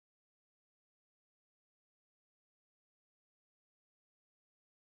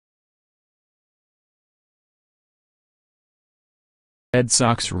Red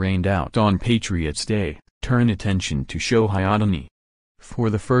Sox rained out on Patriots Day. Turn attention to Shohei Ohtani. For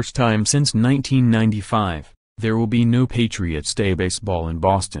the first time since 1995, there will be no Patriots Day baseball in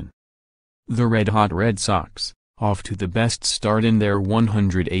Boston. The red-hot Red Sox, off to the best start in their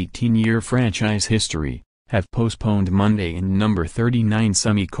 118-year franchise history, have postponed Monday and number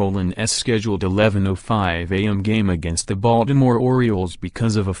 39's scheduled 11:05 a.m. game against the Baltimore Orioles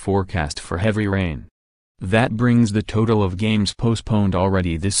because of a forecast for heavy rain. That brings the total of games postponed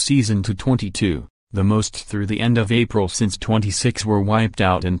already this season to 22, the most through the end of April since 26 were wiped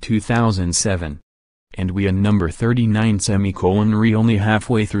out in 2007. And we are number 39 only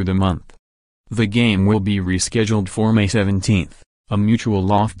halfway through the month. The game will be rescheduled for May 17, a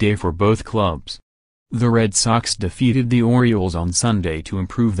mutual off day for both clubs. The Red Sox defeated the Orioles on Sunday to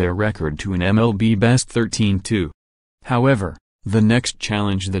improve their record to an MLB best 13-2. However, the next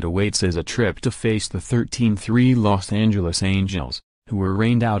challenge that awaits is a trip to face the 13-3 Los Angeles Angels, who were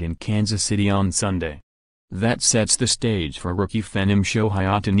rained out in Kansas City on Sunday. That sets the stage for rookie phenom Shohei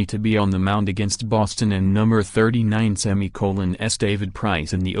Ohtani to be on the mound against Boston and number 39's David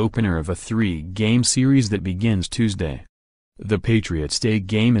Price in the opener of a 3-game series that begins Tuesday. The Patriots Day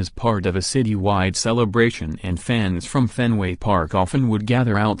game is part of a citywide celebration, and fans from Fenway Park often would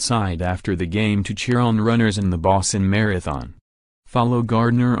gather outside after the game to cheer on runners in the Boston Marathon. Follow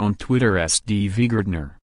Gardner on Twitter @DVGardner.